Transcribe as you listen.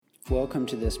Welcome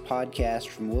to this podcast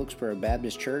from Wilkesboro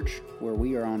Baptist Church, where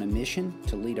we are on a mission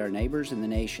to lead our neighbors and the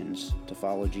nations to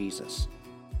follow Jesus.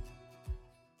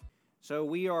 So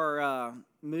we are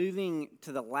moving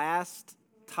to the last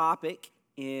topic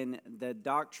in the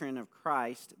doctrine of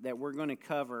Christ that we're going to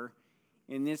cover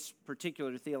in this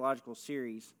particular theological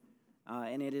series,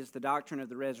 and it is the doctrine of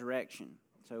the resurrection.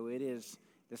 So it is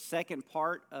the second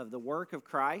part of the work of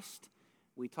Christ.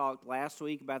 We talked last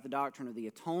week about the doctrine of the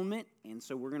atonement, and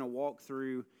so we're going to walk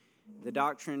through the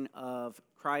doctrine of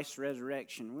Christ's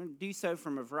resurrection. We're going to do so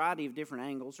from a variety of different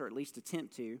angles, or at least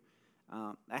attempt to.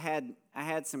 I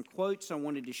had some quotes I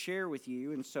wanted to share with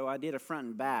you, and so I did a front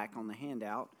and back on the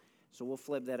handout, so we'll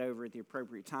flip that over at the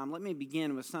appropriate time. Let me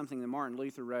begin with something that Martin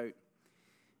Luther wrote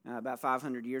about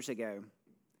 500 years ago.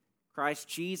 Christ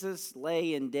Jesus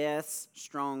lay in death's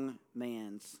strong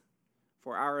man's,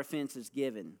 for our offenses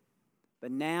given.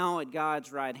 But now at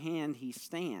God's right hand he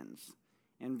stands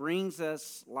and brings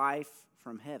us life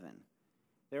from heaven.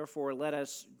 Therefore let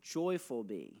us joyful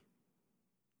be,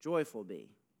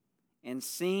 and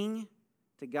sing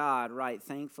to God right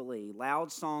thankfully,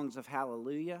 loud songs of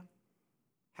hallelujah,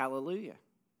 hallelujah.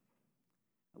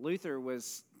 Luther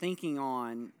was thinking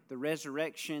on the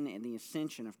resurrection and the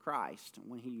ascension of Christ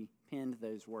when he penned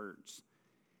those words.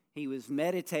 He was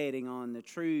meditating on the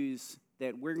truths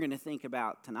that we're going to think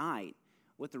about tonight,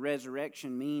 what the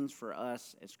resurrection means for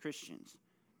us as Christians.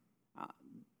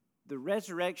 The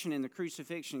resurrection and the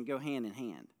crucifixion go hand in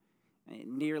hand.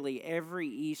 Nearly every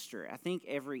Easter, I think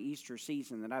every Easter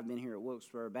season that I've been here at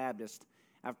Wilkesboro Baptist,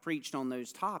 I've preached on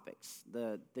those topics,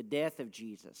 the death of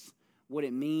Jesus, what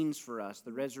it means for us,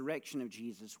 the resurrection of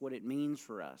Jesus, what it means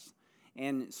for us.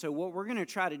 And so what we're going to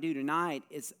try to do tonight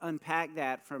is unpack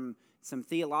that from some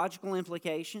theological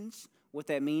implications, what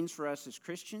that means for us as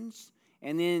Christians,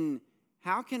 and then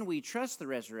how can we trust the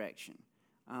resurrection?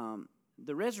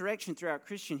 The resurrection throughout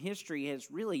Christian history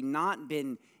has really not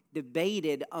been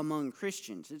debated among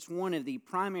Christians. It's one of the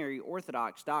primary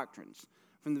orthodox doctrines.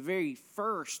 From the very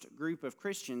first group of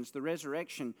Christians, the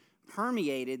resurrection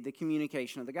permeated the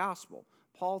communication of the gospel.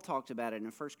 Paul talked about it in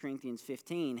 1 Corinthians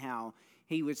 15, how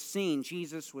he was seen,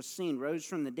 Jesus was seen, rose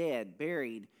from the dead,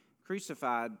 buried,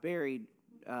 crucified, buried,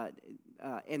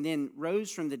 and then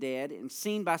rose from the dead and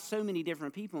seen by so many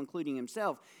different people, including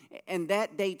himself. And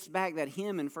that dates back, that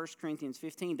hymn in 1 Corinthians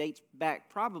 15 dates back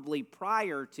probably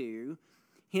prior to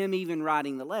him even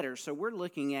writing the letter. So we're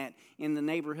looking at in the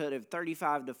neighborhood of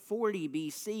 35 to 40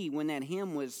 BC when that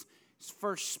hymn was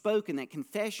first spoken, that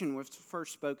confession was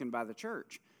first spoken by the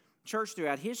church. Church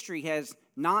throughout history has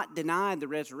not denied the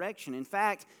resurrection. In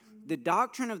fact, the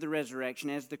doctrine of the resurrection,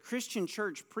 as the Christian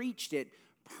church preached it,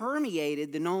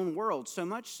 permeated the known world, so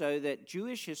much so that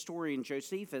Jewish historian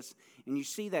Josephus, and you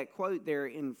see that quote there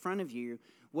in front of you,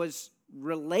 was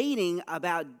relating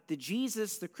about the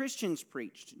Jesus the Christians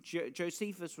preached.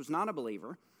 Josephus was not a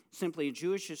believer, simply a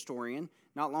Jewish historian,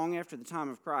 not long after the time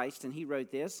of Christ, and he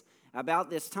wrote this: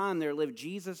 about this time there lived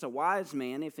Jesus, a wise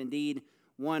man, if indeed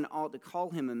one ought to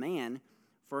call him a man,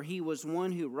 for he was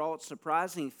one who wrought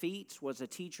surprising feats, was a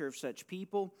teacher of such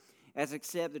people as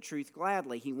accept the truth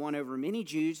gladly. He won over many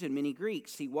Jews and many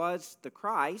Greeks. He was the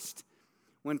Christ.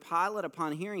 When Pilate,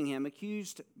 upon hearing him,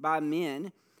 accused by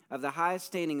men of the highest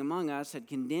standing among us, had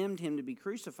condemned him to be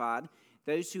crucified,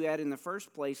 those who had in the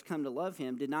first place come to love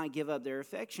him did not give up their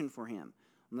affection for him.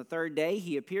 On the third day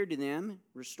he appeared to them,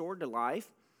 restored to life,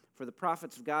 for the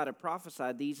prophets of God have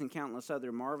prophesied these and countless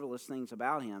other marvelous things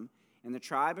about him. And the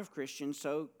tribe of Christians,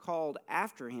 so called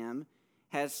after him,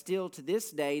 has still to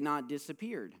this day not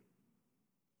disappeared.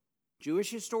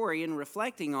 Jewish historian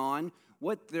reflecting on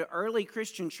what the early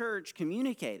Christian church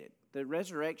communicated. The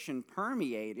resurrection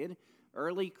permeated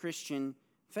early Christian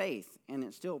faith, and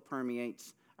it still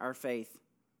permeates our faith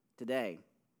today.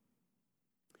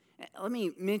 Let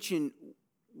me mention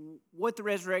what the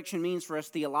resurrection means for us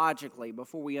theologically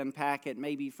before we unpack it,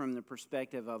 maybe from the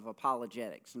perspective of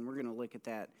apologetics, and we're going to look at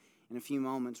that in a few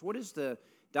moments. What does the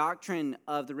doctrine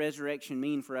of the resurrection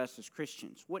mean for us as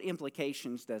Christians? What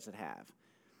implications does it have?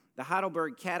 The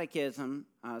Heidelberg Catechism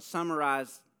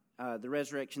summarized the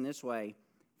resurrection this way: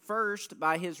 first,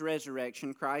 by his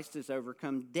resurrection, Christ has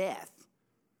overcome death,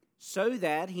 so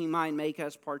that he might make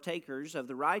us partakers of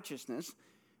the righteousness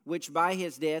which by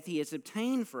his death he has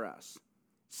obtained for us.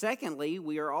 Secondly,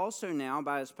 we are also now,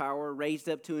 by his power, raised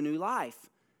up to a new life.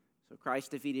 So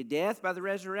Christ defeated death by the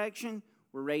resurrection.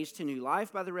 We're raised to new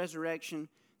life by the resurrection.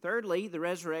 Thirdly, the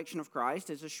resurrection of Christ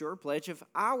is a sure pledge of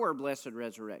our blessed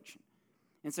resurrection.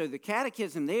 And so the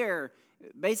catechism there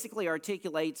basically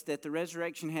articulates that the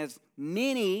resurrection has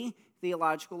many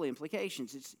theological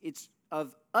implications. It's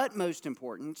of utmost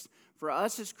importance for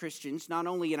us as Christians, not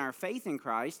only in our faith in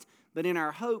Christ, but in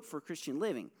our hope for Christian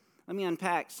living. Let me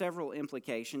unpack several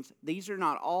implications. These are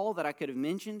not all that I could have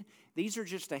mentioned. These are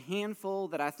just a handful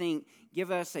that I think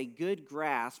give us a good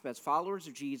grasp as followers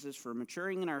of Jesus for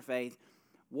maturing in our faith.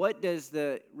 What does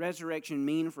the resurrection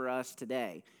mean for us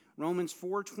today? Romans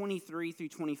 4:23 through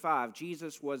 25,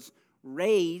 Jesus was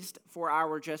raised for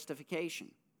our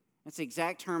justification. That's the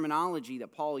exact terminology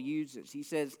that Paul uses. He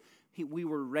says he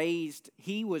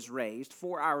was raised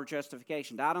for our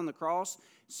justification, died on the cross,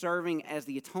 serving as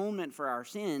the atonement for our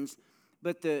sins.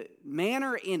 But the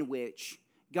manner in which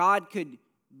God could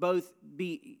both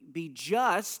be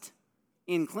just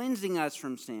in cleansing us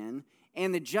from sin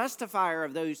and the justifier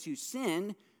of those who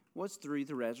sin was through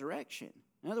the resurrection.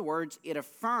 In other words, it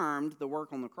affirmed the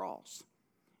work on the cross.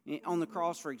 On the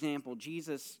cross, for example,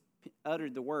 Jesus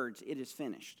uttered the words, "It is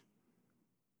finished."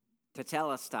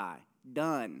 Tetelestai,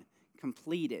 done,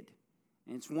 completed.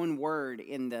 And it's one word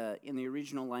in the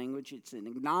original language. It's an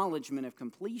acknowledgement of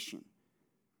completion.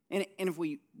 And if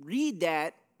we read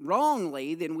that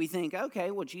wrongly, then we think,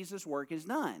 okay, well, Jesus' work is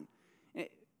done.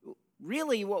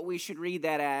 Really, what we should read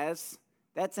that as,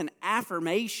 that's an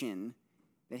affirmation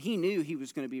that he knew he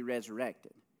was going to be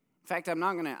resurrected. In fact, I'm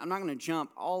not going to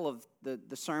jump all of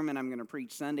the sermon I'm going to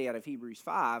preach Sunday out of Hebrews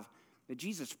 5. But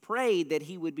Jesus prayed that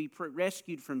he would be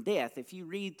rescued from death. If you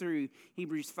read through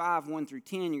Hebrews 5, 1 through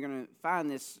 10, you're going to find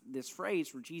this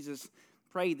phrase where Jesus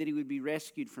prayed that he would be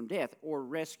rescued from death or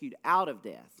rescued out of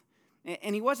death.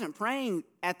 And he wasn't praying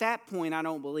at that point, I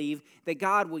don't believe, that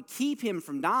God would keep him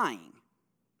from dying.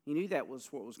 He knew that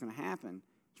was what was going to happen.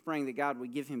 He was praying that God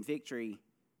would give him victory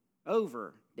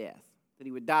over death, that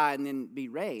he would die and then be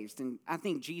raised. And I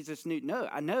think Jesus knew,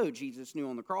 I know Jesus knew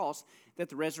on the cross that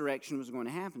the resurrection was going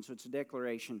to happen. So it's a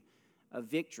declaration of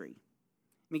victory.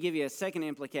 Let me give you a second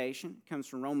implication. It comes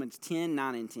from Romans 10,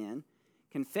 9 and 10.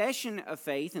 Confession of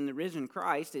faith in the risen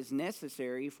Christ is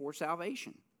necessary for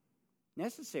salvation.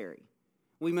 Necessary.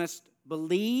 We must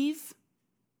believe,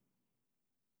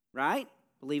 right?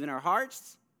 Believe in our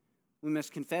hearts. We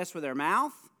must confess with our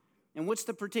mouth. And what's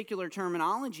the particular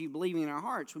terminology, believing in our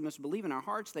hearts? We must believe in our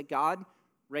hearts that God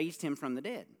raised him from the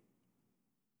dead.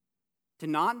 To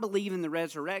not believe in the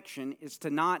resurrection is to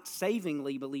not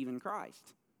savingly believe in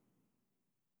Christ.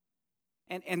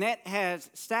 And that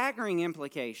has staggering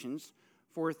implications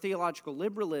for theological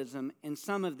liberalism and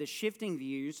some of the shifting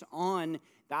views on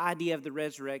the idea of the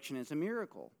resurrection as a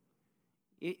miracle.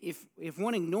 If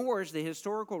one ignores the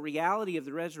historical reality of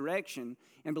the resurrection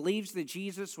and believes that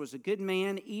Jesus was a good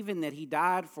man, even that he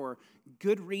died for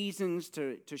good reasons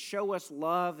to show us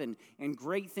love and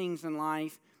great things in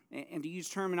life, and to use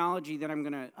terminology that I'm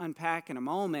going to unpack in a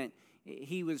moment,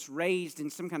 he was raised in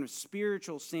some kind of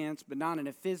spiritual sense, but not in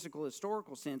a physical,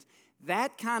 historical sense,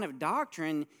 that kind of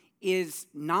doctrine is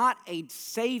not a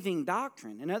saving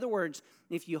doctrine. In other words,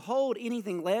 if you hold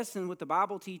anything less than what the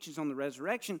Bible teaches on the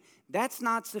resurrection, that's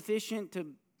not sufficient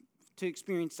to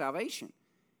experience salvation.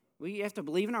 We have to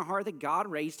believe in our heart that God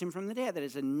raised him from the dead. That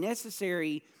is a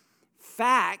necessary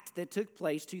fact that took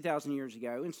place 2,000 years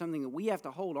ago and something that we have to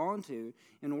hold on to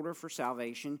in order for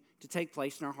salvation to take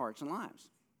place in our hearts and lives.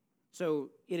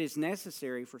 So it is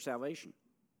necessary for salvation.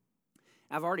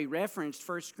 I've already referenced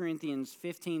 1 Corinthians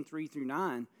 15, 3 through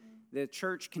 9, the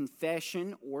church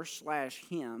confession or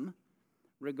 /hymn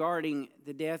regarding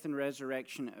the death and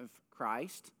resurrection of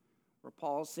Christ, where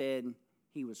Paul said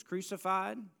he was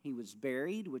crucified, he was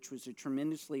buried, which was a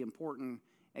tremendously important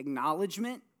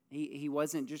acknowledgement. He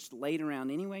wasn't just laid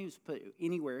around anyway, he was put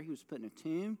anywhere, he was put in a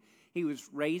tomb. He was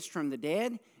raised from the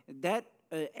dead. That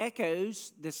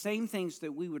echoes the same things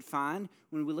that we would find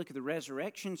when we look at the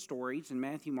resurrection stories in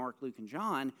Matthew, Mark, Luke, and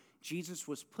John. Jesus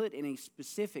was put in a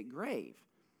specific grave.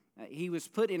 He was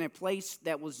put in a place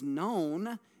that was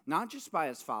known, not just by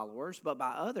his followers, but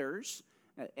by others.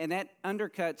 And that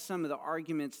undercuts some of the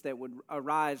arguments that would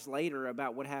arise later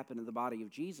about what happened to the body of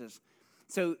Jesus.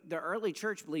 So the early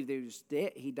church believed that he was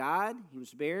dead. He died, he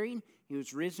was buried, he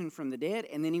was risen from the dead,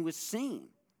 and then he was seen.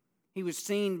 He was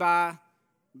seen by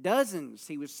dozens.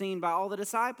 He was seen by all the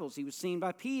disciples. He was seen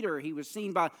by Peter. He was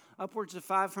seen by upwards of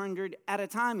 500 at a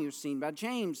time. He was seen by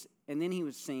James. And then he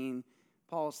was seen,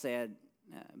 Paul said,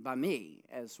 by me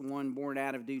as one born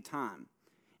out of due time.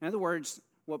 In other words,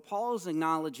 what Paul is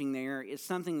acknowledging there is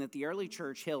something that the early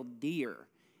church held dear,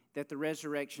 that the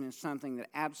resurrection is something that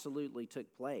absolutely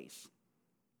took place.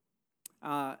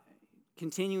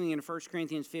 Continuing in 1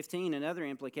 Corinthians 15, another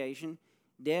implication,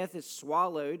 death is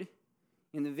swallowed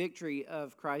in the victory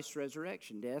of Christ's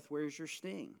resurrection. Death, where's your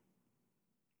sting?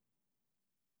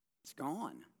 It's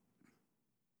gone.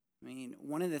 I mean,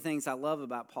 one of the things I love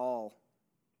about Paul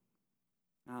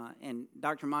And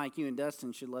Dr. Mike, you and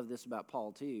Dustin should love this about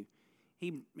Paul too.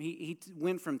 He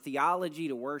went from theology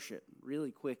to worship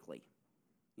really quickly.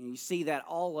 And you see that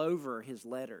all over his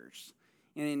letters.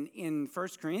 And in 1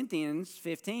 Corinthians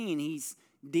 15, he's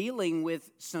dealing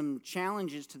with some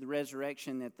challenges to the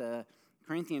resurrection that the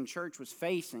Corinthian church was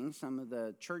facing. Some of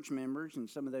the church members and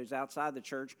some of those outside the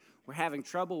church were having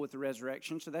trouble with the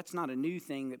resurrection, so that's not a new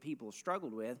thing that people have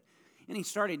struggled with. And he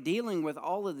started dealing with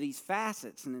all of these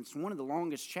facets, and it's one of the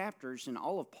longest chapters in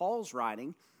all of Paul's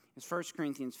writing. It's 1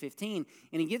 Corinthians 15,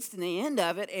 and he gets to the end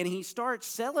of it, and he starts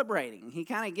celebrating. He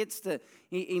kind of gets to,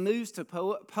 he moves to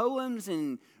poems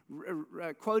and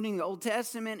quoting the Old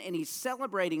Testament, and he's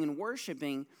celebrating and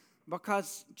worshiping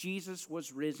because Jesus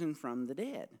was risen from the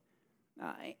dead.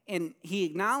 And he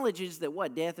acknowledges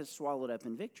that death is swallowed up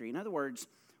in victory. In other words,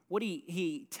 what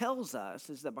he tells us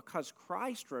is that because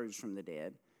Christ rose from the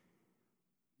dead,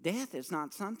 death is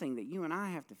not something that you and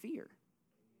I have to fear.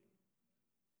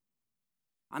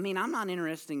 I mean, I'm not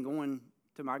interested in going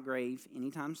to my grave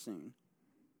anytime soon.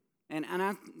 And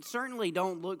I certainly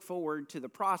don't look forward to the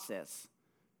process,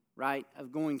 right,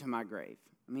 of going to my grave.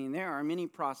 I mean, there are many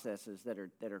processes that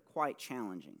are quite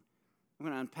challenging. I'm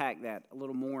going to unpack that a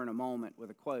little more in a moment with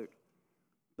a quote.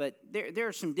 But there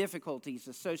are some difficulties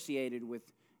associated with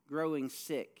growing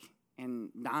sick and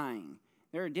dying.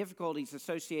 There are difficulties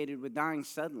associated with dying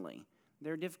suddenly.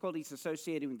 There are difficulties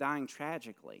associated with dying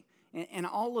tragically. And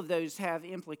all of those have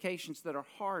implications that are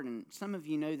hard, and some of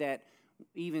you know that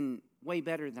even way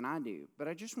better than I do. But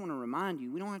I just want to remind you,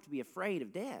 we don't have to be afraid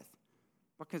of death,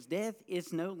 because death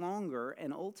is no longer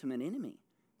an ultimate enemy.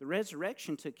 The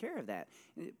resurrection took care of that.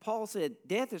 Paul said,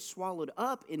 death is swallowed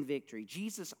up in victory.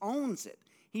 Jesus owns it.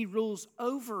 He rules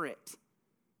over it.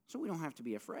 So we don't have to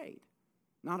be afraid.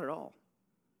 Not at all.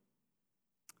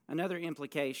 Another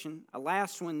implication, a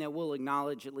last one that we'll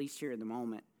acknowledge, at least here in the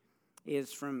moment,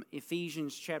 is from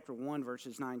Ephesians chapter 1,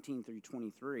 verses 19 through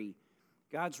 23.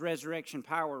 God's resurrection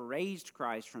power raised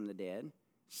Christ from the dead,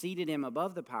 seated him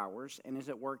above the powers, and is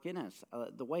at work in us.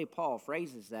 The way Paul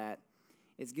phrases that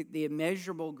is the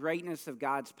immeasurable greatness of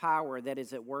God's power that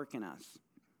is at work in us.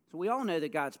 So we all know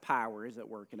that God's power is at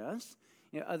work in us.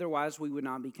 Otherwise, we would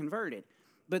not be converted.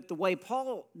 But the way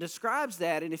Paul describes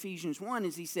that in Ephesians 1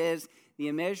 is he says the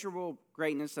immeasurable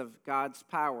greatness of God's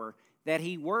power that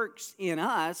he works in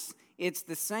us, it's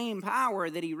the same power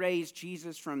that he raised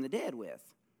Jesus from the dead with.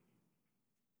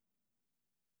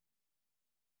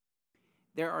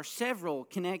 There are several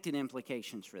connected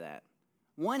implications for that.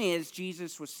 One is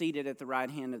Jesus was seated at the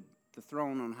right hand of the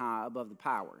throne on high above the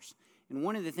powers. And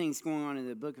one of the things going on in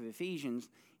the book of Ephesians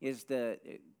is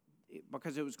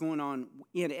because it was going on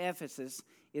in Ephesus,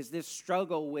 is this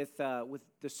struggle with the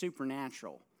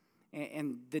supernatural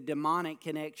and the demonic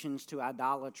connections to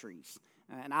idolatries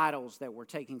and idols that were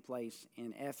taking place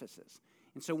in Ephesus.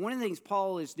 And so one of the things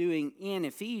Paul is doing in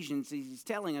Ephesians is he's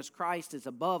telling us Christ is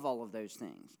above all of those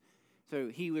things. So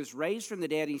he was raised from the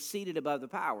dead, he's seated above the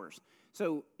powers.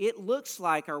 So it looks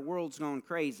like our world's gone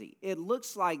crazy. It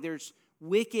looks like there's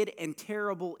wicked and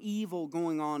terrible evil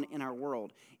going on in our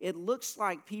world. It looks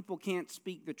like people can't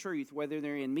speak the truth, whether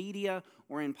they're in media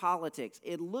or in politics.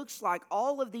 It looks like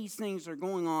all of these things are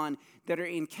going on that are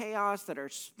in chaos, that are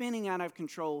spinning out of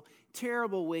control,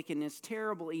 terrible wickedness,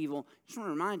 terrible evil. I just want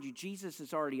to remind you, Jesus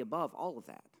is already above all of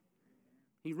that.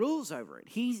 He rules over it.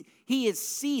 He is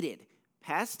seated,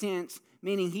 past tense,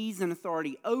 meaning he's an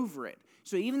authority over it.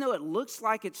 So even though it looks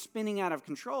like it's spinning out of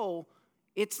control,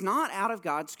 it's not out of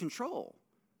God's control.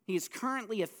 He is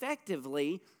currently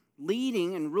effectively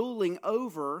leading and ruling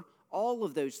over all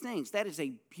of those things. That is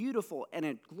a beautiful and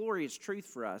a glorious truth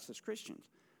for us as Christians.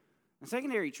 The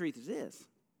secondary truth is this,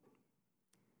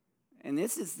 and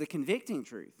this is the convicting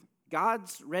truth.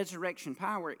 God's resurrection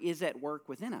power is at work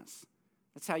within us.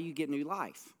 That's how you get new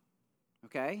life,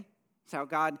 okay? That's how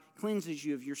God cleanses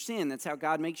you of your sin. That's how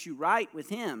God makes you right with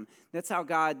him. That's how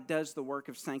God does the work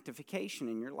of sanctification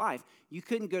in your life. You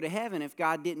couldn't go to heaven if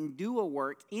God didn't do a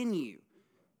work in you.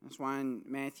 That's why in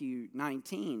Matthew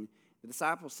 19, the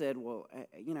disciples said, well,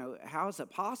 how is it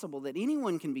possible that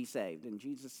anyone can be saved? And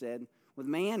Jesus said, with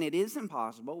man it is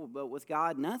impossible, but with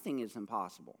God nothing is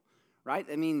impossible, right?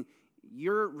 I mean,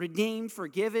 you're redeemed,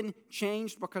 forgiven,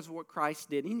 changed because of what Christ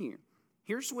did in you.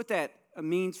 Here's what that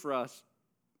means for us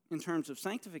in terms of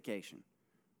sanctification.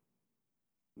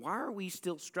 Why are we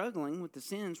still struggling with the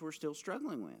sins we're still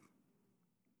struggling with?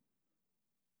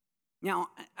 Now,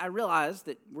 I realize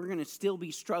that we're going to still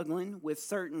be struggling with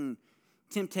certain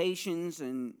temptations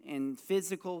and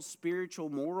physical, spiritual,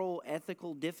 moral,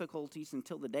 ethical difficulties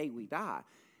until the day we die.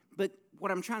 But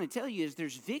what I'm trying to tell you is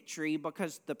there's victory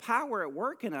because the power at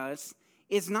work in us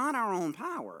is not our own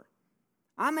power.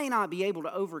 I may not be able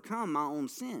to overcome my own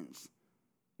sins.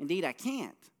 Indeed, I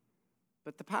can't.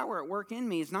 But the power at work in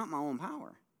me is not my own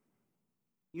power.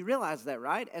 You realize that,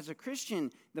 right? As a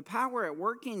Christian, the power at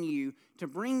work in you to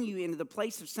bring you into the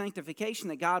place of sanctification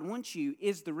that God wants you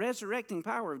is the resurrecting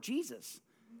power of Jesus.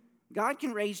 God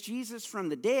can raise Jesus from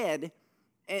the dead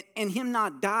and him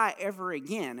not die ever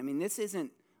again. I mean, this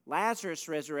isn't Lazarus'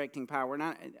 resurrecting power. And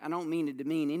I don't mean to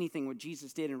demean anything what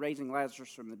Jesus did in raising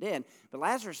Lazarus from the dead, but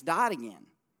Lazarus died again.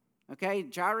 Okay?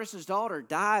 Jairus' daughter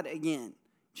died again.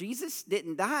 Jesus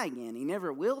didn't die again. He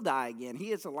never will die again.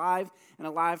 He is alive and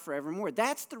alive forevermore.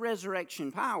 That's the resurrection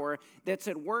power that's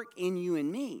at work in you and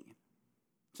me.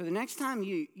 So the next time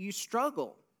you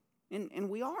struggle, and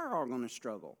we are all going to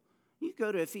struggle, you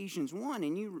go to Ephesians 1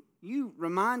 and you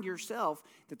remind yourself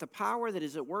that the power that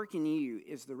is at work in you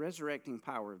is the resurrecting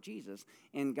power of Jesus.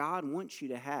 And God wants you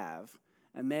to have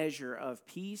a measure of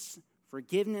peace,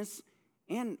 forgiveness,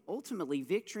 and ultimately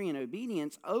victory and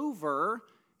obedience over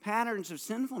patterns of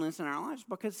sinfulness in our lives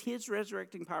because his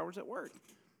resurrecting power is at work.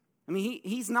 I mean,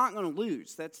 he's not going to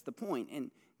lose. That's the point.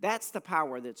 And that's the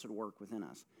power that's at work within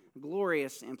us. A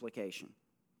glorious implication.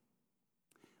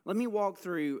 Let me walk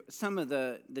through some of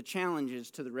the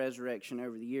challenges to the resurrection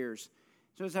over the years.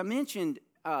 So as I mentioned,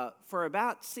 for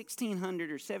about 1,600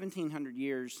 or 1,700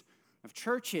 years of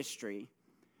church history,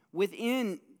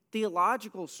 within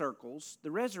theological circles, the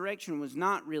resurrection was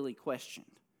not really questioned.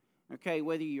 Okay,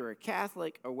 whether you're a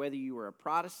Catholic or whether you were a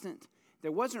Protestant,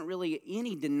 there wasn't really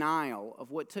any denial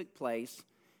of what took place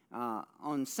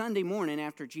on Sunday morning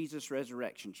after Jesus'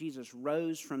 resurrection. Jesus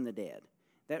rose from the dead.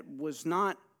 That was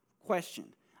not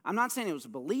questioned. I'm not saying it was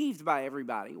believed by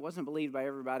everybody. It wasn't believed by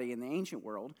everybody in the ancient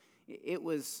world. It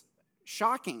was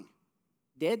shocking.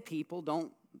 Dead people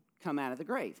don't come out of the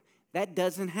grave. That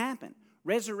doesn't happen.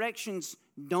 Resurrections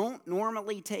don't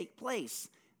normally take place.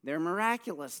 They're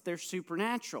miraculous. They're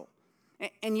supernatural.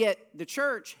 And yet the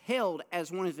church held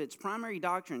as one of its primary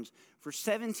doctrines for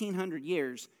 1,700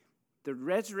 years, the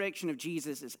resurrection of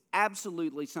Jesus is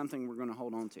absolutely something we're going to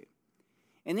hold on to.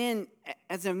 And then,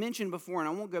 as I mentioned before, and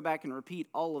I won't go back and repeat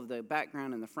all of the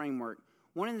background and the framework,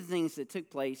 one of the things that took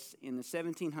place in the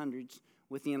 1700s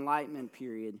with the Enlightenment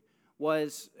period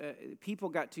was people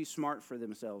got too smart for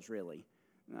themselves, really.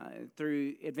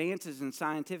 Through advances in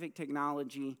scientific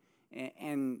technology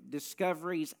and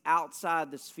discoveries outside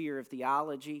the sphere of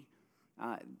theology,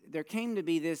 there came to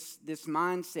be this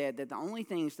mindset that the only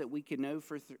things that we could know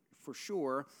for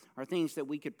sure are things that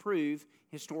we could prove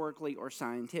historically or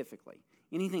scientifically.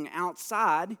 Anything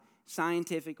outside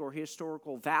scientific or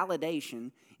historical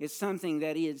validation is something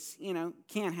that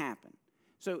can't happen.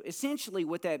 So essentially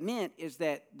what that meant is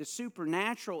that the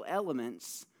supernatural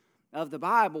elements of the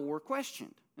Bible were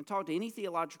questioned. And talk to any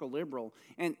theological liberal,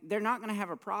 and they're not going to have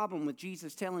a problem with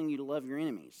Jesus telling you to love your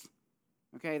enemies.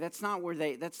 Okay, that's not where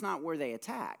they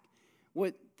attack.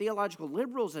 What theological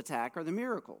liberals attack are the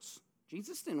miracles.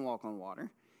 Jesus didn't walk on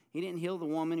water. He didn't heal the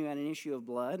woman who had an issue of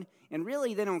blood. And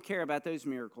really, they don't care about those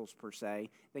miracles per se.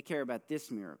 They care about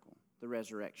this miracle, the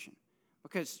resurrection.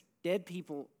 Because dead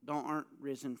people aren't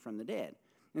risen from the dead.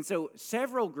 And so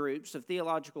several groups of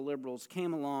theological liberals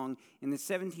came along in the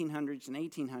 1700s and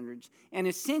 1800s and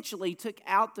essentially took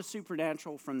out the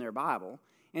supernatural from their Bible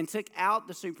and took out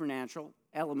the supernatural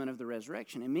element of the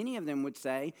resurrection. And many of them would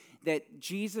say that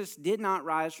Jesus did not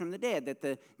rise from the dead, that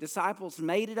the disciples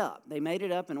made it up. They made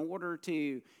it up in order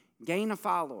to gain a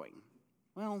following.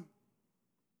 Well,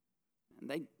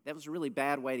 that was a really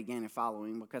bad way to gain a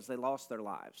following because they lost their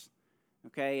lives.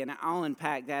 Okay, and I'll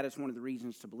unpack that as one of the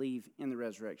reasons to believe in the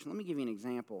resurrection. Let me give you an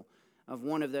example of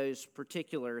one of those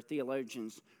particular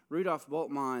theologians. Rudolf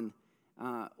Bultmann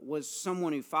was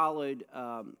someone who followed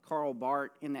Karl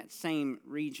Barth in that same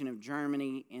region of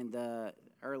Germany in the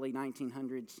early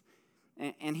 1900s.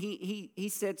 And he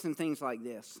said some things like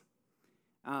this.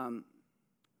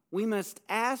 We must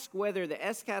ask whether the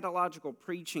eschatological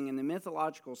preaching and the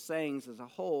mythological sayings as a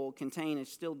whole contain a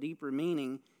still deeper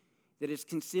meaning that is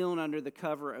concealed under the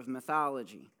cover of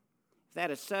mythology. If that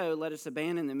is so, let us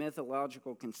abandon the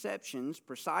mythological conceptions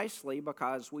precisely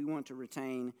because we want to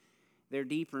retain their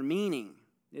deeper meaning.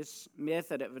 This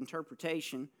method of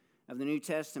interpretation of the New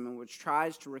Testament, which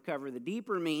tries to recover the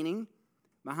deeper meaning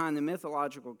behind the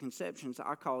mythological conceptions,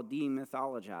 I call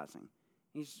demythologizing.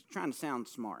 He's trying to sound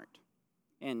smart.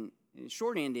 And the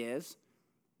short end is,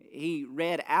 he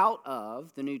read out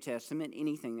of the New Testament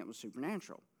anything that was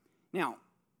supernatural. Now,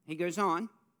 he goes on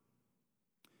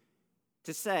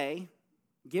to say,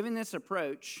 given this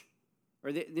approach,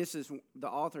 or this is the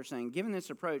author saying, given this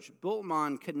approach,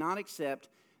 Bultmann could not accept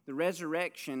the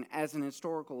resurrection as an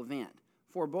historical event.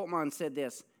 For Bultmann said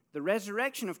this, the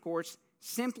resurrection, of course,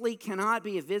 simply cannot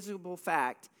be a visible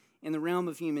fact in the realm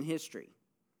of human history.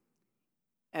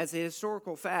 As a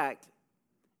historical fact,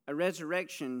 a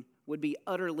resurrection would be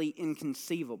utterly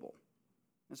inconceivable.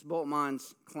 That's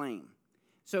Bultmann's claim.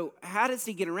 So how does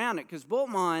he get around it? Because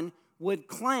Bultmann would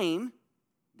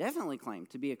definitely claim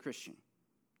to be a Christian.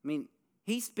 I mean,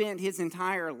 he spent his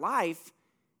entire life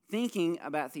thinking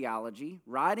about theology,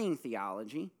 writing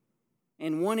theology,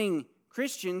 and wanting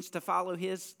Christians to follow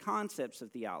his concepts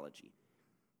of theology.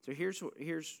 So here's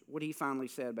what he finally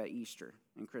said about Easter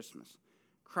and Christmas.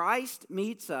 Christ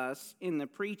meets us in the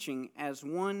preaching as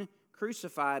one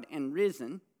crucified and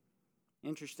risen.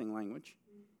 Interesting language.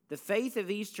 The faith of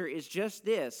Easter is just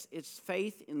this. It's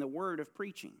faith in the word of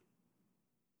preaching.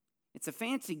 It's a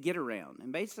fancy get around.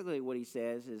 And basically what he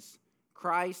says is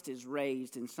Christ is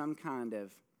raised in some kind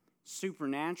of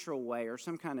supernatural way or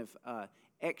some kind of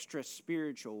extra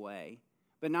spiritual way,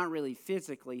 but not really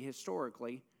physically,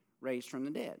 historically raised from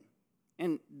the dead.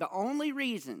 And the only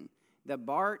reason that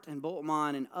Barth and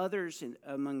Bultmann and others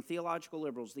among theological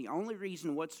liberals, the only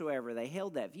reason whatsoever they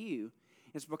held that view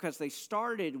is because they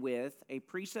started with a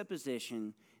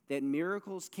presupposition that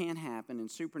miracles can happen and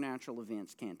supernatural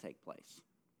events can take place.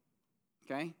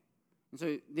 Okay? And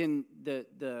so then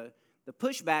the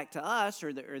pushback to us,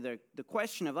 or the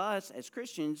question of us as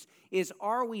Christians, is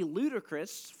are we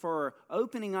ludicrous for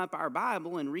opening up our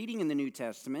Bible and reading in the New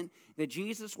Testament that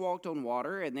Jesus walked on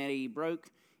water and that he broke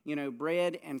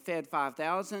bread and fed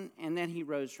 5,000 and that he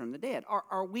rose from the dead?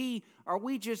 Are we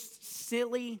just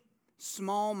silly,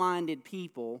 small-minded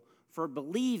people for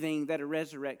believing that a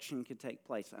resurrection could take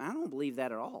place? And I don't believe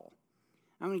that at all.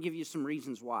 I'm going to give you some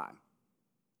reasons why.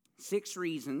 6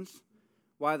 reasons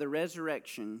why the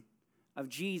resurrection of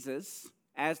Jesus,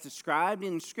 as described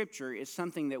in Scripture, is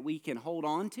something that we can hold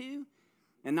on to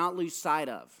and not lose sight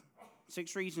of.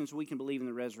 6 reasons we can believe in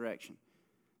the resurrection.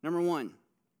 Number 1,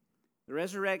 the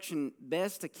resurrection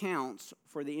best accounts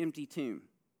for the empty tomb.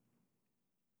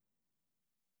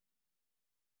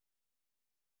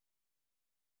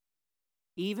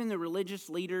 Even the religious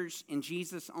leaders in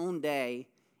Jesus' own day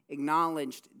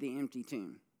acknowledged the empty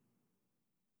tomb.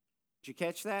 Did you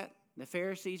catch that? The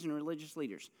Pharisees and religious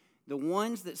leaders. The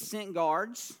ones that sent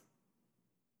guards,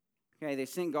 they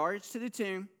sent guards to the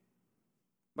tomb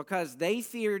because they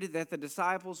feared that the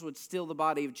disciples would steal the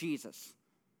body of Jesus.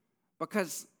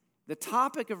 Because the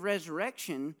topic of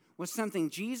resurrection was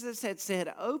something Jesus had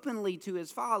said openly to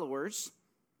his followers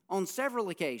on several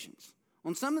occasions.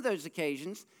 On some of those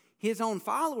occasions, his own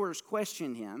followers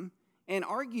questioned him and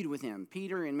argued with him,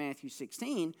 Peter in Matthew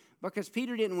 16, because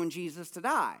Peter didn't want Jesus to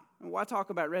die. Why talk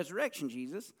about resurrection,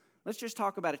 Jesus? Let's just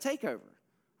talk about a takeover.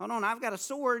 Hold on, I've got a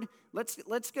sword.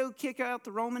 Let's go kick out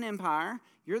the Roman Empire.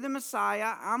 You're the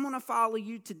Messiah. I'm going to follow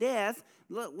you to death.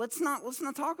 Let's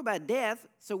not talk about death,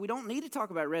 so we don't need to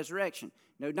talk about resurrection.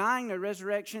 No dying, no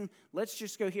resurrection. Let's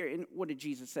just go here. And what did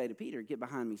Jesus say to Peter? Get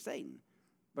behind me, Satan,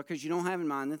 because you don't have in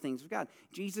mind the things of God.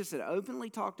 Jesus had openly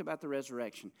talked about the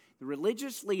resurrection. The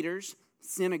religious leaders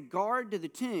sent a guard to the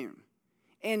tomb.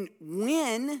 And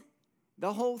when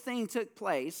the whole thing took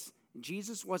place,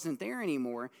 Jesus wasn't there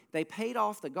anymore. They paid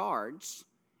off the guards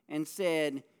and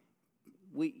said,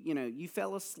 you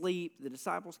fell asleep. The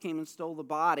disciples came and stole the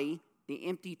body, the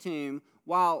empty tomb,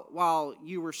 while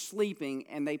you were sleeping,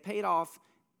 and they paid off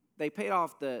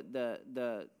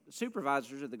the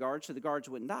supervisors of the guards so the guards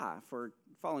wouldn't die for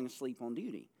falling asleep on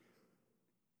duty.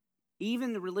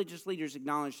 Even the religious leaders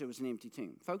acknowledged it was an empty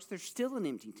tomb. Folks, there's still an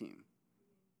empty tomb.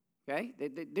 Okay?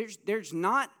 There's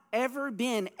not ever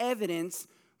been evidence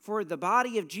for the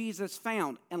body of Jesus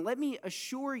found. And let me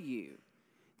assure you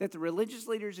that the religious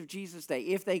leaders of Jesus' day,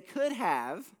 if they could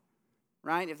have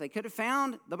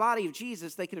found the body of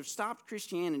Jesus, they could have stopped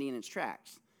Christianity in its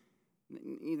tracks.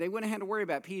 They wouldn't have had to worry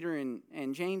about Peter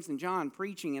and James and John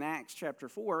preaching in Acts chapter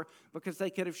 4 because they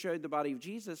could have showed the body of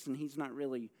Jesus and he's not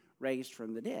really raised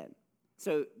from the dead.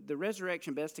 So the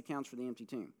resurrection best accounts for the empty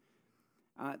tomb.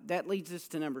 That leads us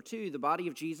to number 2. The body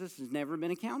of Jesus has never been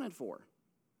accounted for.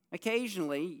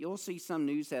 Occasionally, you'll see some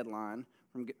news headline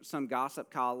from some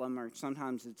gossip column, or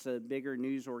sometimes it's a bigger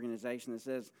news organization that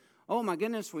says, oh my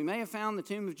goodness, we may have found the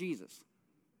tomb of Jesus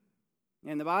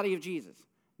and the body of Jesus.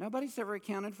 Nobody's ever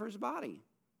accounted for his body.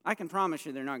 I can promise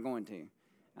you they're not going to.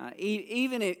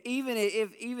 Even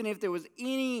if there was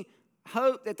any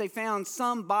hope that they found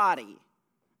some body,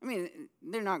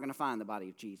 they're not going to find the body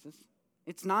of Jesus.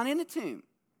 It's not in a tomb.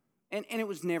 And it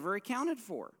was never accounted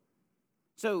for.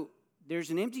 So there's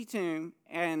an empty tomb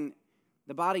and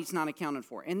the body's not accounted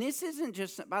for. And this isn't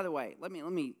just, by the way, let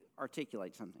me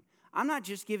articulate something. I'm not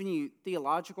just giving you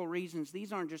theological reasons.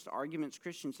 These aren't just arguments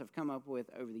Christians have come up with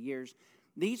over the years.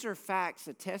 These are facts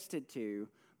attested to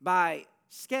by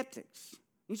skeptics.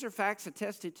 These are facts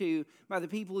attested to by the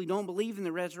people who don't believe in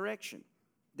the resurrection.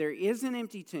 There is an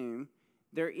empty tomb.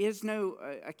 There is no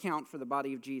account for the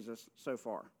body of Jesus so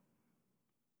far.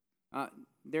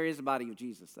 There is a body of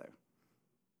Jesus, though.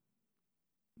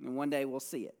 And one day we'll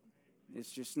see it.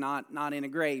 It's just not in a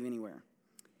grave anywhere.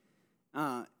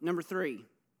 Number 3,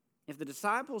 if the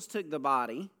disciples took the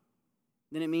body,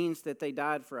 then it means that they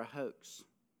died for a hoax.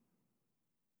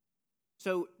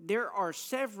 So there are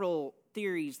several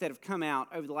theories that have come out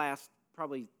over the last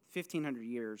probably 1,500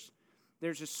 years.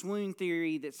 There's a swoon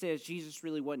theory that says Jesus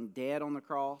really wasn't dead on the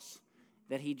cross,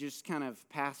 that he just kind of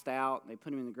passed out. They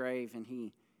put him in the grave, and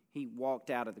he walked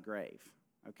out of the grave.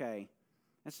 Okay?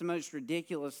 That's the most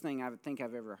ridiculous thing I think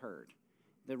I've ever heard.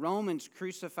 The Romans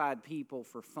crucified people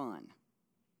for fun.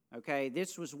 Okay?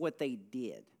 This was what they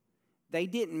did. They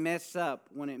didn't mess up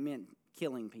when it meant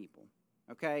killing people.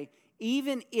 Okay?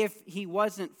 Even if he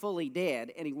wasn't fully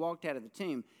dead and he walked out of the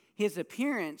tomb, his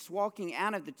appearance walking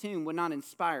out of the tomb would not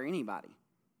inspire anybody.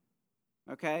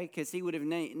 Okay? Because he would have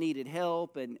needed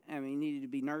help and needed to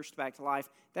be nursed back to life.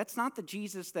 That's not the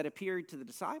Jesus that appeared to the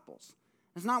disciples.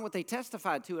 That's not what they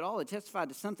testified to at all. They testified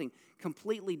to something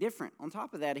completely different. On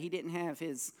top of that, he didn't have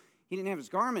his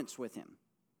garments with him.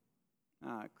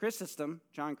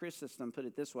 John Chrysostom put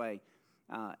it this way,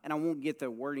 and I won't get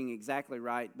the wording exactly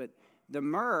right, but the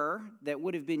myrrh that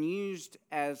would have been used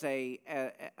as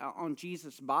on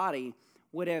Jesus' body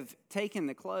would have taken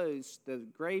the clothes, the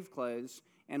grave clothes,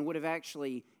 and would have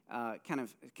actually kind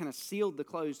of sealed the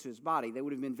clothes to his body. They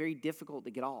would have been very difficult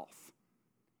to get off.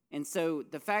 And so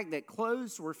the fact that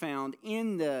clothes were found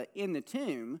in the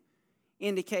tomb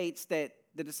indicates that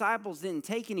the disciples didn't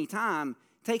take any time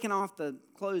taking off the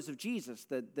clothes of Jesus,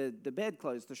 the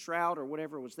bedclothes, the shroud or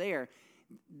whatever was there.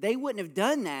 They wouldn't have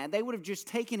done that. They would have just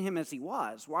taken him as he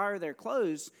was. Why are there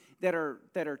clothes that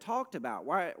are talked about?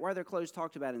 Why are there clothes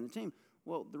talked about in the tomb?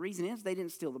 Well, the reason is they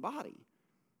didn't steal the body.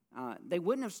 They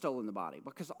wouldn't have stolen the body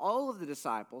because all of the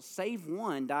disciples, save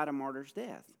one, died a martyr's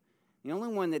death. The only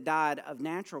one that died of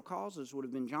natural causes would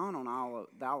have been John on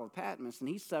the Isle of Patmos, and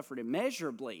he suffered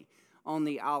immeasurably on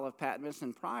the Isle of Patmos,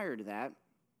 and prior to that,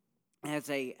 as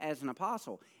an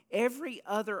apostle. Every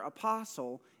other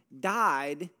apostle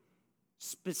died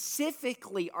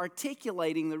specifically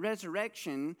articulating the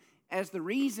resurrection as the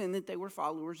reason that they were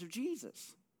followers of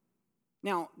Jesus.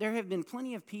 Now, there have been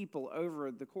plenty of people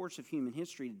over the course of human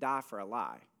history to die for a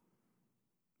lie.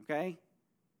 Okay?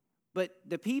 But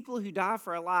the people who die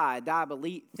for a lie die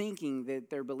thinking that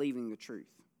they're believing the truth.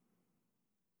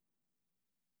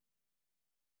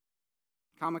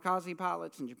 Kamikaze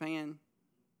pilots in Japan,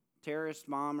 terrorist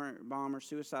bombers,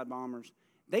 suicide bombers,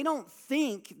 they don't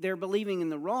think they're believing in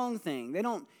the wrong thing. They're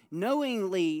not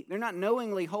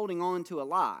knowingly holding on to a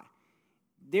lie.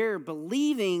 They're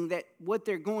believing that what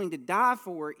they're going to die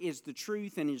for is the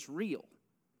truth and is real.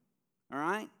 All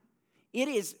right? It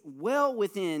is well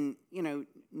within,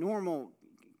 normal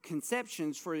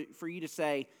conceptions for you to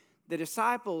say the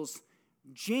disciples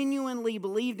genuinely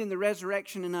believed in the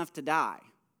resurrection enough to die.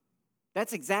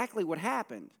 That's exactly what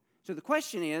happened. So the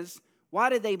question is, why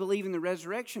did they believe in the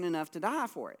resurrection enough to die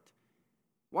for it?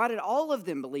 Why did all of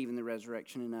them believe in the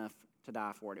resurrection enough to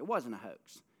die for it? It wasn't a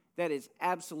hoax. That is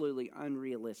absolutely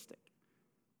unrealistic.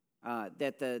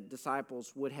 That the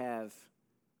disciples would have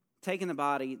taken the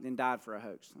body, then died for a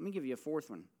hoax. Let me give you a fourth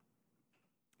one.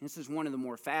 This is one of the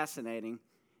more fascinating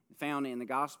found in the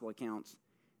gospel accounts.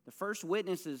 The first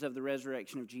witnesses of the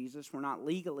resurrection of Jesus were not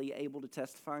legally able to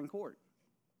testify in court.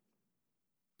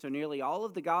 So nearly all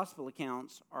of the gospel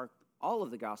accounts,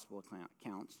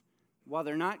 while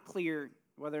they're not clear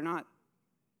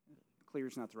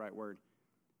is not the right word,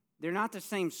 they're not the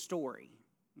same story.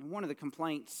 And one of the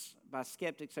complaints by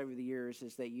skeptics over the years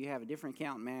is that you have a different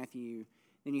account in Matthew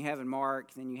than you have in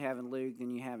Mark, than you have in Luke,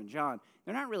 than you have in John.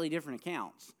 They're not really different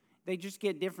accounts. They just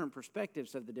get different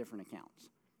perspectives of the different accounts.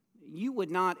 You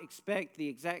would not expect the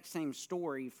exact same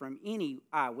story from any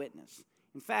eyewitness.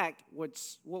 In fact, what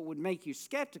would make you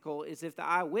skeptical is if the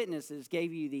eyewitnesses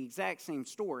gave you the exact same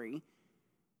story,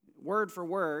 word for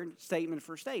word, statement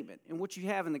for statement. And what you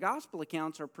have in the gospel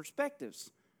accounts are perspectives.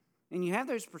 And you have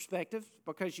those perspectives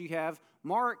because you have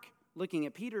Mark looking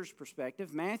at Peter's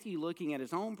perspective, Matthew looking at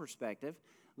his own perspective,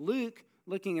 Luke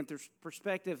looking at the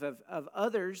perspective of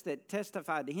others that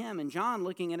testified to him, and John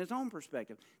looking at his own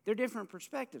perspective. They're different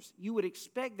perspectives. You would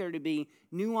expect there to be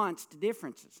nuanced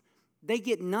differences. They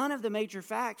get none of the major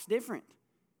facts different.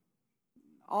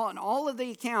 In all of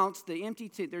the accounts,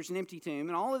 there's an empty tomb.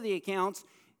 In all of the accounts,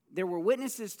 there were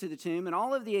witnesses to the tomb. In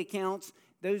all of the accounts,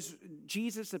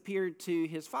 Jesus appeared to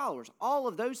his followers. All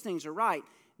of those things are right.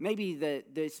 maybe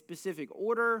the specific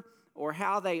order or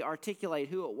how they articulate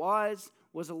who it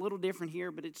was a little different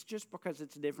here, but it's just because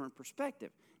it's a different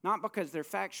perspective, not because they're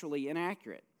factually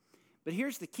inaccurate. But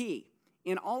here's the key.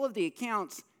 In all of the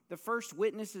accounts, the first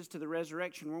witnesses to the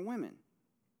resurrection were women.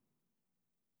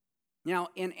 Now,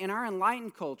 in our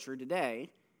enlightened culture today,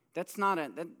 that's not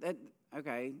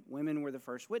okay, women were the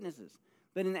first witnesses.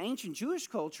 But in the ancient Jewish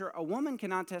culture, a woman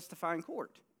cannot testify in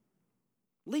court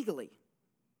legally.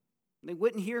 They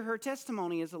wouldn't hear her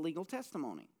testimony as a legal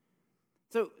testimony.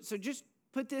 So just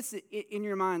put this in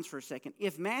your minds for a second.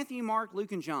 If Matthew, Mark,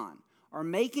 Luke, and John are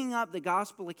making up the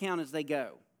gospel account as they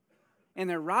go, and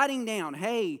they're writing down,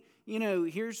 hey,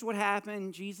 here's what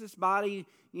happened. Jesus' body,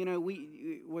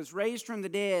 was raised from the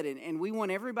dead, and we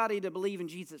want everybody to believe in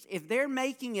Jesus. If they're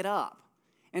making it up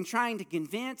and trying to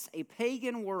convince a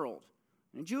pagan world,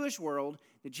 a Jewish world,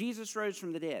 that Jesus rose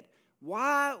from the dead,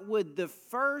 why would the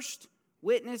first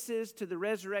witnesses to the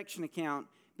resurrection account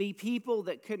be people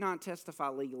that could not testify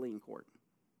legally in court?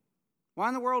 Why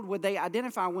in the world would they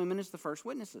identify women as the first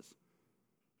witnesses?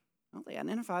 Well, they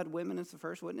identified women as the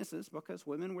first witnesses because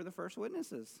women were the first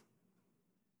witnesses.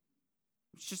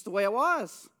 It's just the way it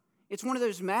was. It's one of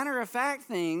those matter-of-fact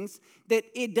things that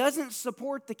it doesn't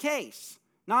support the case,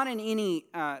 not in any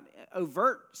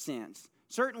overt sense.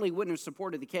 Certainly wouldn't have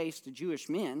supported the case to Jewish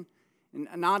men,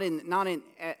 not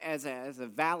as a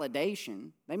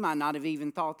validation. They might not have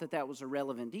even thought that was a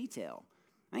relevant detail.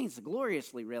 I think it's a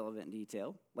gloriously relevant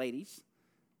detail, ladies,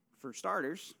 for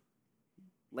starters.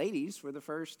 Ladies were the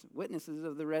first witnesses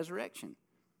of the resurrection,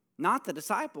 not the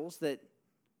disciples that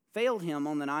failed him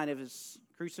on the night of his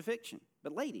crucifixion,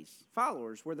 but ladies,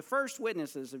 followers, were the first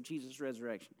witnesses of Jesus'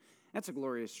 resurrection. That's a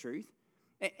glorious truth.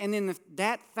 And then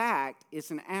that fact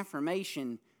is an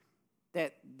affirmation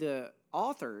that the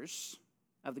authors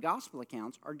of the gospel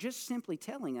accounts are just simply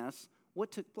telling us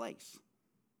what took place.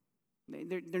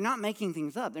 They're not making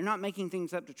things up. They're not making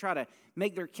things up to try to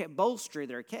bolster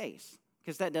their case,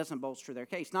 because that doesn't bolster their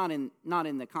case, not in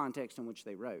the context in which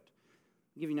they wrote.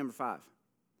 I'll give you number 5.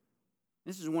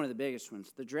 This is one of the biggest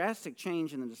ones. The drastic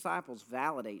change in the disciples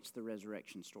validates the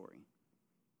resurrection story.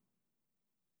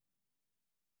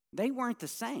 They weren't the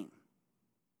same.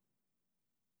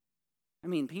 I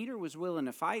mean, Peter was willing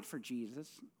to fight for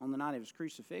Jesus on the night of his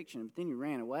crucifixion, but then he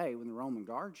ran away when the Roman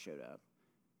guard showed up.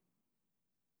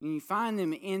 And you find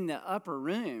them in the upper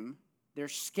room, they're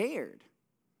scared.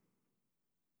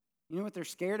 You know what they're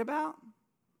scared about?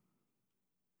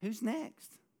 Who's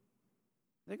next?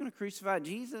 They're going to crucify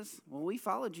Jesus. Well, we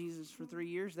followed Jesus for 3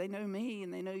 years. They know me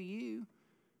and they know you.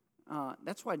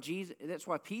 That's why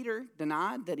Peter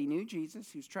denied that he knew Jesus.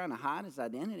 He was trying to hide his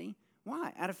identity.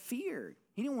 Why? Out of fear.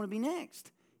 He didn't want to be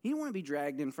next. He didn't want to be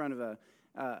dragged in front of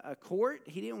a court.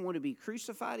 He didn't want to be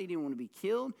crucified. He didn't want to be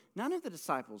killed. None of the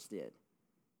disciples did.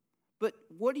 But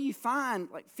what do you find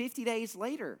 50 days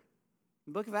later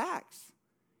in the book of Acts?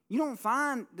 You don't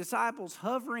find disciples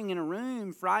hovering in a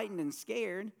room, frightened and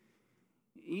scared.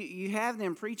 You have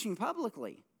them preaching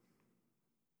publicly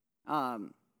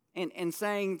and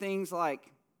saying things like,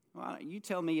 well, you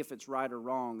tell me if it's right or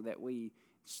wrong that we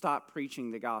stop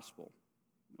preaching the gospel.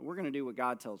 We're going to do what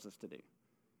God tells us to do.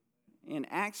 In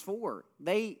Acts 4,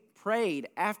 they prayed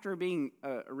after being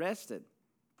arrested,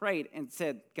 prayed and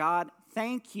said, God,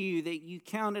 thank you that you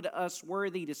counted us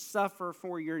worthy to suffer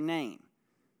for your name.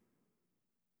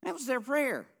 That was their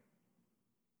prayer.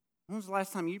 When was the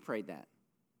last time you prayed that?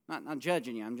 Not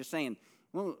judging you. I'm just saying,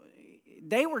 well,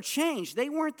 they were changed. They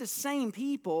weren't the same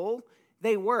people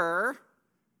they were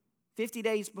 50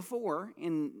 days before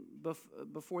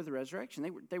the resurrection.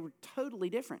 They were totally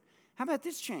different. How about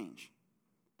this change?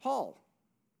 Paul.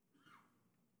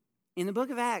 In the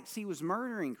book of Acts, he was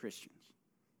murdering Christians,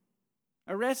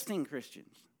 arresting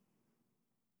Christians.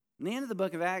 In the end of the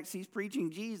book of Acts, he's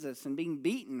preaching Jesus and being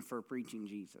beaten for preaching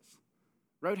Jesus.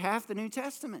 Wrote half the New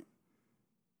Testament,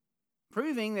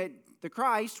 proving that the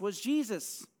Christ was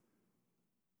Jesus.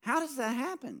 How does that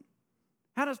happen?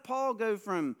 How does Paul go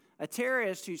from a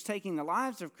terrorist who's taking the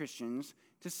lives of Christians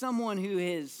to someone who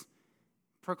is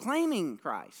proclaiming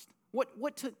Christ?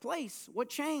 What took place? What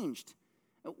changed?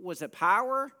 Was it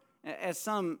power? As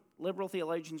some liberal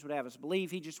theologians would have us believe,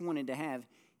 he just wanted to have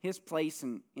his place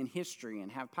in history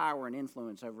and have power and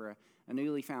influence over a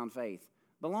newly found faith.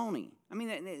 Baloney. I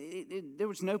mean, there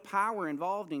was no power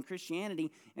involved in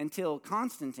Christianity until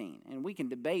Constantine, and we can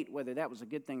debate whether that was a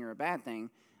good thing or a bad thing.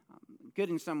 Good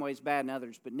in some ways, bad in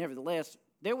others, but nevertheless,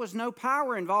 there was no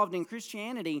power involved in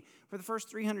Christianity for the first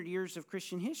 300 years of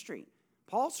Christian history.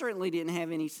 Paul certainly didn't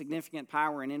have any significant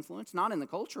power and influence, not in the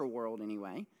cultural world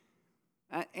anyway.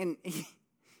 And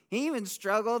He even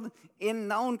struggled in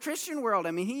the own Christian world.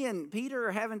 I mean, he and Peter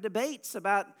are having debates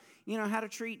about, how to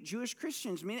treat Jewish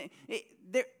Christians. I mean,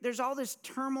 there's all this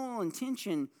turmoil and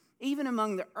tension, even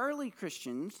among the early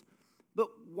Christians. But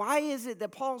why is it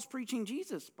that Paul's preaching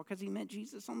Jesus? Because he met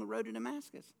Jesus on the road to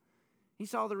Damascus. He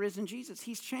saw the risen Jesus.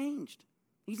 He's changed.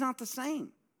 He's not the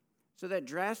same. So that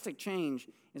drastic change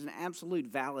is an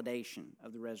absolute validation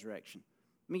of the resurrection.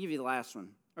 Let me give you the last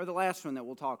one, or the last one that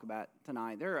we'll talk about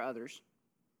tonight. There are others.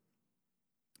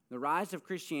 The rise of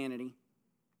Christianity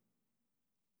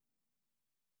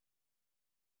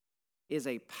is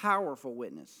a powerful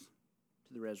witness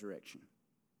to the resurrection.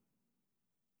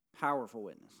 Powerful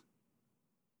witness.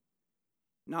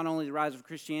 Not only the rise of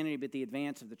Christianity, but the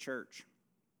advance of the church.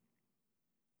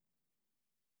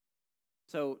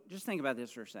 So just think about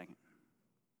this for a second.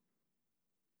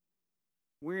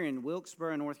 We're in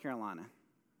Wilkesboro, North Carolina,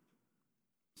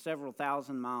 several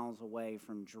thousand miles away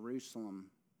from Jerusalem,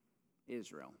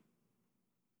 Israel.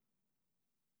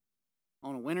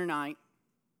 On a winter night,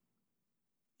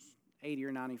 80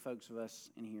 or 90 folks of us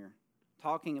in here,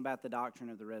 talking about the doctrine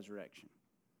of the resurrection.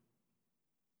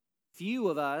 Few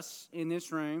of us in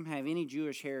this room have any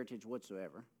Jewish heritage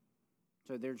whatsoever.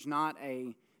 So there's not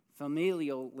a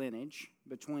familial lineage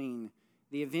between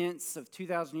the events of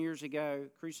 2,000 years ago,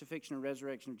 crucifixion and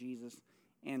resurrection of Jesus,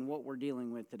 and what we're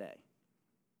dealing with today.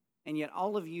 And yet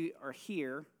all of you are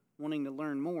here wanting to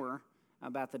learn more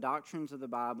about the doctrines of the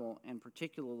Bible, and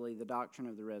particularly the doctrine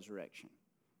of the resurrection.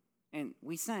 And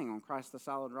we sang on Christ the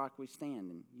Solid Rock We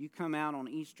Stand, and you come out on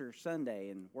Easter Sunday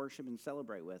and worship and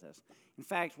celebrate with us. In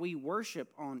fact, we worship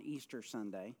on Easter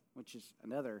Sunday, which is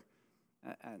another,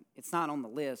 it's not on the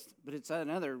list, but it's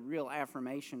another real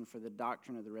affirmation for the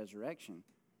doctrine of the resurrection.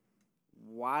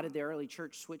 Why did the early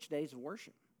church switch days of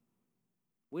worship?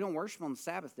 We don't worship on the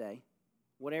Sabbath day.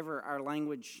 Whatever our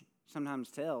language sometimes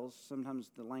tells,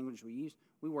 sometimes the language we use,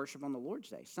 we worship on the Lord's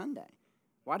Day, Sunday.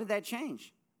 Why did that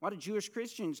change? Why did Jewish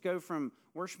Christians go from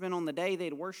worshiping on the day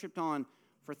they'd worshiped on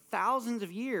for thousands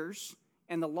of years,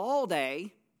 and the law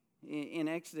day in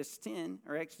Exodus 10,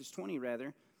 or Exodus 20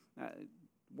 rather,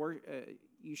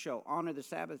 you shall honor the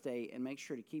Sabbath day and make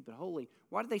sure to keep it holy.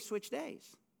 Why did they switch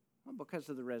days? Well, because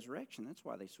of the resurrection. That's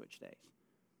why they switched days.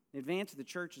 The advance of the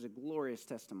church is a glorious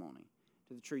testimony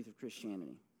to the truth of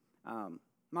Christianity.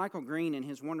 Michael Green, in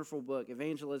his wonderful book,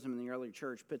 Evangelism in the Early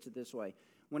Church, puts it this way.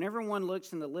 Whenever one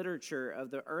looks in the literature of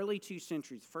the early 2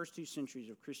 centuries, the first 2 centuries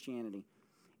of Christianity,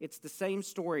 it's the same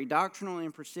story. Doctrinal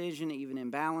imprecision, even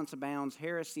imbalance abounds.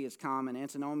 Heresy is common.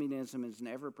 Antinomianism is an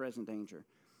ever-present danger.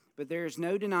 But there is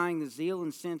no denying the zeal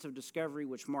and sense of discovery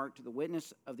which marked the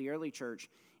witness of the early church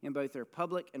in both their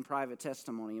public and private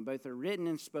testimony, in both their written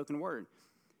and spoken word.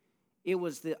 It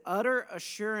was the utter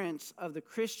assurance of the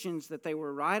Christians that they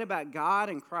were right about God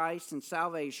and Christ and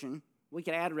salvation. We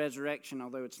could add resurrection,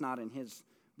 although it's not in his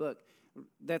book.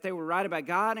 That they were right about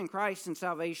God and Christ and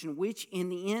salvation, which in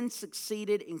the end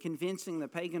succeeded in convincing the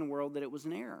pagan world that it was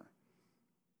an error.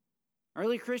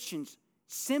 Early Christians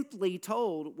simply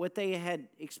told what they had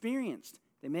experienced.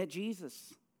 They met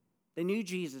Jesus. They knew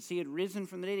Jesus. He had risen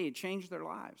from the dead. He had changed their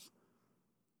lives.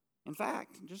 In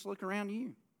fact, just look around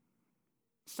you.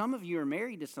 Some of you are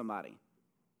married to somebody.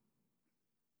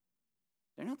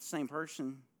 They're not the same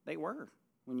person they were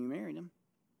when you married them.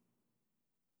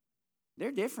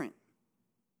 They're different.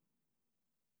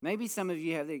 Maybe some of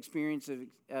you have the experience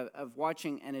of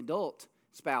watching an adult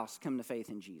spouse come to faith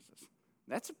in Jesus.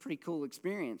 That's a pretty cool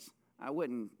experience. I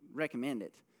wouldn't recommend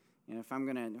it. If I'm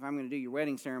gonna do your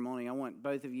wedding ceremony, I want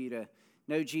both of you to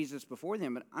know Jesus before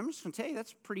them. But I'm just going to tell you,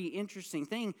 that's a pretty interesting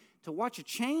thing to watch a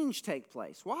change take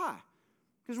place. Why?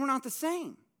 Because we're not the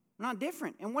same. We're not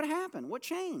different. And what happened? What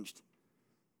changed?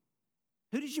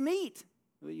 Who did you meet?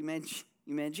 Well, you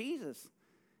met Jesus.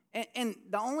 And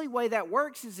the only way that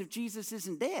works is if Jesus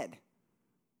isn't dead.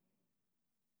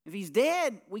 If he's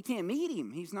dead, we can't meet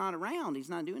him. He's not around. He's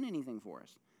not doing anything for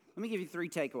us. Let me give you 3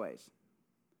 takeaways.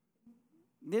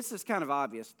 This is kind of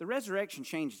obvious. The resurrection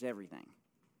changes everything.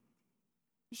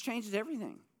 It just changes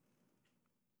everything.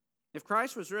 If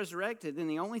Christ was resurrected, then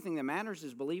the only thing that matters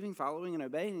is believing, following, and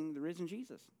obeying the risen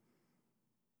Jesus.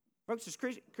 Folks,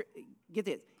 get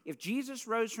this. If Jesus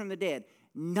rose from the dead,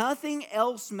 nothing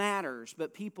else matters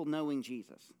but people knowing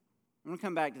Jesus. I'm going to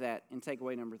come back to that in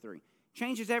takeaway number 3.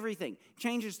 Changes everything.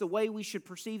 Changes the way we should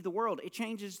perceive the world. It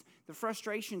changes the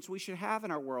frustrations we should have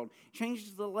in our world.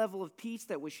 Changes the level of peace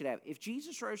that we should have. If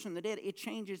Jesus rose from the dead, it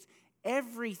changes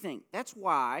everything. That's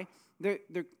why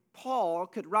Paul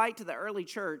could write to the early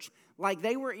church like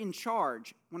they were in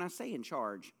charge. When I say in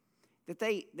charge,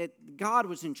 that God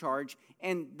was in charge,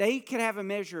 and they could have a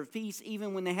measure of peace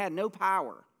even when they had no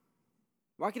power.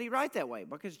 Why could he write that way?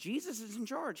 Because Jesus is in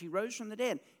charge. He rose from the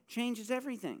dead. Changes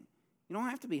everything. You don't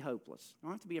have to be hopeless. You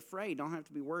don't have to be afraid. You don't have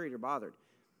to be worried or bothered.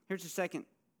 Here's the second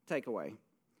takeaway.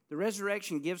 The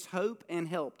resurrection gives hope and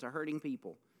help to hurting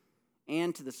people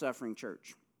and to the suffering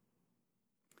church.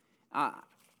 I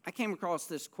came across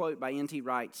this quote by N.T.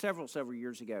 Wright several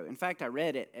years ago. In fact, I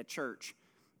read it at church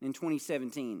in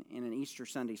 2017 in an Easter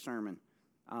Sunday sermon.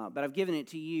 But I've given it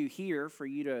to you here for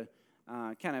you to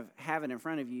kind of have it in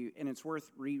front of you, and it's worth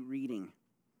rereading.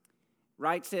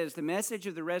 Wright says, the message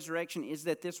of the resurrection is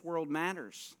that this world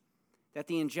matters, that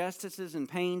the injustices and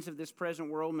pains of this present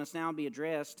world must now be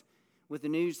addressed with the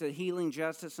news that healing,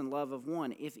 justice, and love have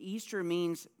won. If Easter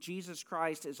means Jesus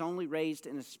Christ is only raised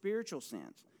in a spiritual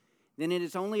sense, then it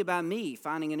is only about me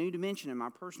finding a new dimension in my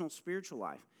personal spiritual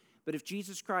life. But if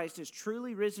Jesus Christ is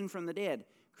truly risen from the dead,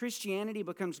 Christianity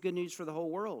becomes good news for the whole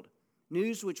world.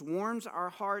 News which warms our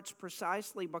hearts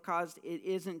precisely because it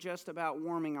isn't just about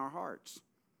warming our hearts.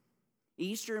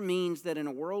 Easter means that in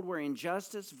a world where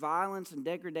injustice, violence, and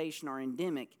degradation are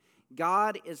endemic,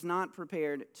 God is not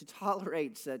prepared to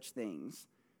tolerate such things,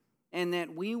 and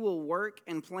that we will work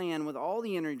and plan with all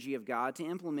the energy of God to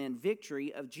implement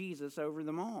victory of Jesus over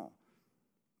them all.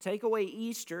 Take away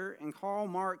Easter, and Karl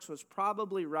Marx was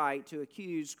probably right to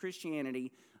accuse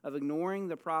Christianity of ignoring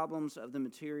the problems of the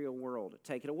material world.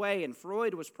 Take it away, and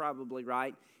Freud was probably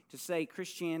right to say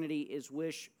Christianity is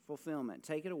wish fulfillment.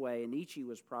 Take it away, and Nietzsche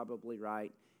was probably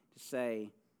right to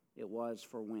say it was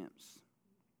for wimps.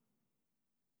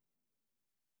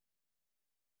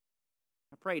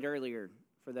 I prayed earlier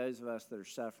for those of us that are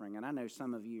suffering, and I know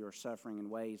some of you are suffering in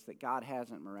ways that God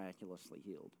hasn't miraculously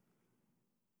healed.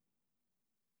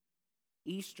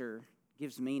 Easter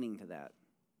gives meaning to that.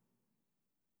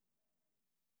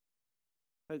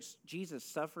 Folks, Jesus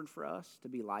suffered for us to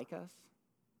be like us,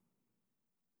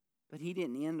 but he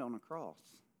didn't end on a cross.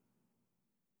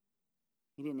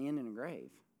 He didn't end in a grave.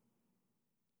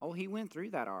 Oh, he went through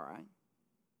that all right.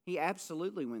 He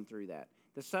absolutely went through that.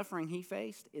 The suffering he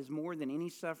faced is more than any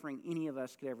suffering any of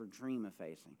us could ever dream of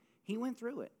facing. He went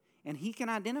through it, and he can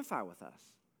identify with us.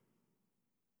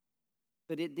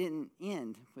 But it didn't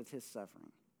end with his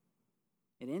suffering.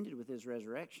 It ended with his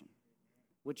resurrection,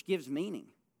 which gives meaning,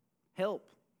 help,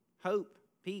 hope,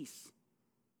 peace.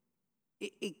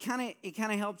 It kind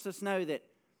of helps us know that,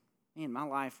 man, my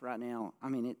life right now,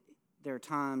 there are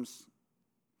times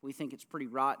we think it's pretty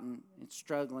rotten, it's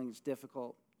struggling, it's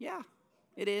difficult. Yeah,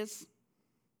 it is.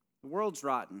 The world's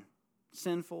rotten,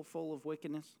 sinful, full of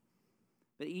wickedness.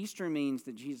 But Easter means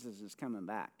that Jesus is coming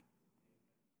back.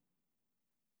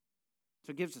 So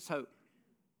it gives us hope.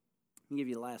 Let me give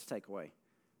you the last takeaway.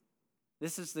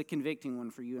 This is the convicting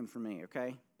one for you and for me,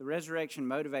 okay? The resurrection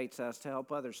motivates us to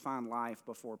help others find life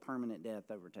before permanent death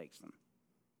overtakes them.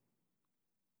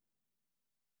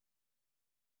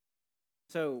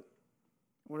 So,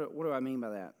 what do I mean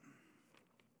by that?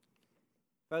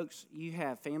 Folks, you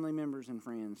have family members and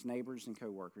friends, neighbors and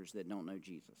coworkers that don't know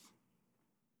Jesus.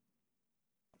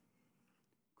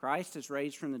 Christ is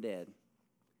raised from the dead,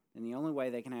 and the only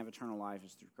way they can have eternal life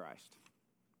is through Christ.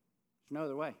 There's no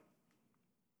other way.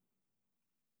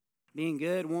 Being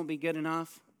good won't be good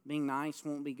enough. Being nice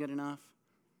won't be good enough.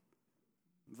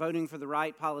 Voting for the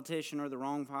right politician or the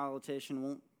wrong politician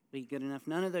won't be good enough.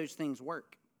 None of those things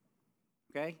work.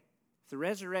 Okay? If the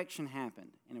resurrection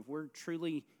happened, and if we're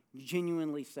truly,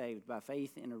 genuinely saved by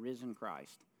faith in a risen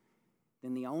Christ,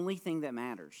 then the only thing that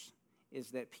matters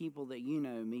is that people that you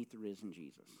know meet the risen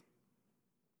Jesus.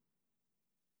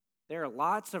 There are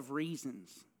lots of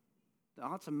reasons,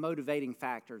 lots of motivating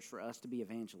factors for us to be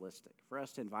evangelistic, for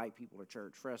us to invite people to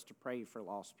church, for us to pray for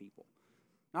lost people.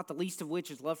 Not the least of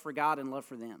which is love for God and love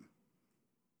for them.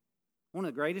 One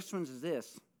of the greatest ones is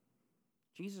this: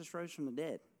 Jesus rose from the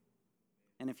dead.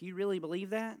 And if you really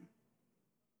believe that,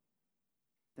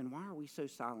 then why are we so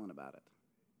silent about it?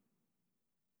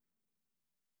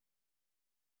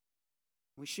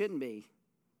 We shouldn't be.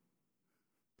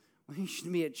 We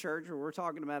should be at church where we're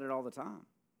talking about it all the time.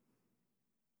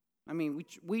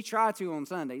 We try to on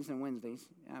Sundays and Wednesdays.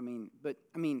 But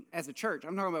as a church,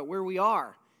 I'm talking about where we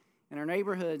are in our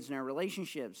neighborhoods and our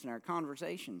relationships and our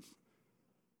conversations.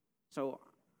 So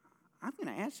I'm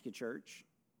going to ask you, church,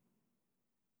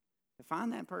 to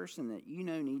find that person that you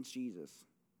know needs Jesus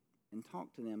and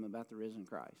talk to them about the risen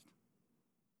Christ.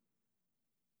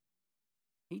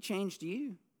 He changed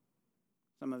you.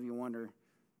 Some of you wonder,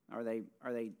 are they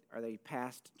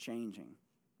past changing?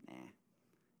 Nah.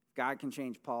 If God can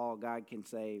change Paul, God can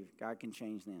save, God can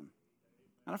change them.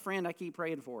 Not a friend I keep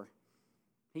praying for.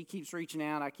 He keeps reaching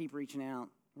out, I keep reaching out.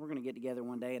 We're going to get together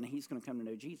one day and he's going to come to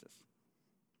know Jesus.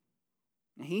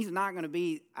 And he's not going to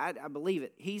be, I believe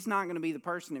it, he's not going to be the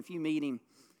person if you meet him,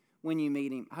 when you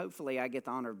meet him. Hopefully I get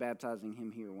the honor of baptizing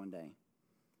him here one day.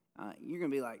 You're going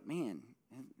to be like, man,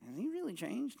 has he really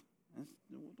changed?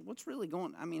 What's really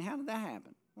going on? I mean, how did that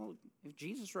happen? Well, if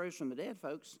Jesus rose from the dead,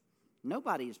 folks,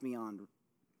 nobody is beyond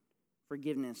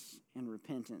forgiveness and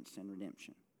repentance and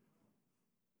redemption.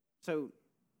 So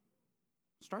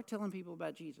start telling people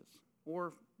about Jesus.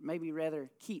 Or maybe rather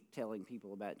keep telling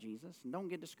people about Jesus and don't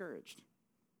get discouraged.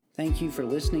 Thank you for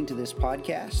listening to this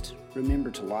podcast. Remember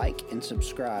to like and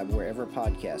subscribe wherever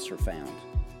podcasts are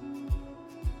found.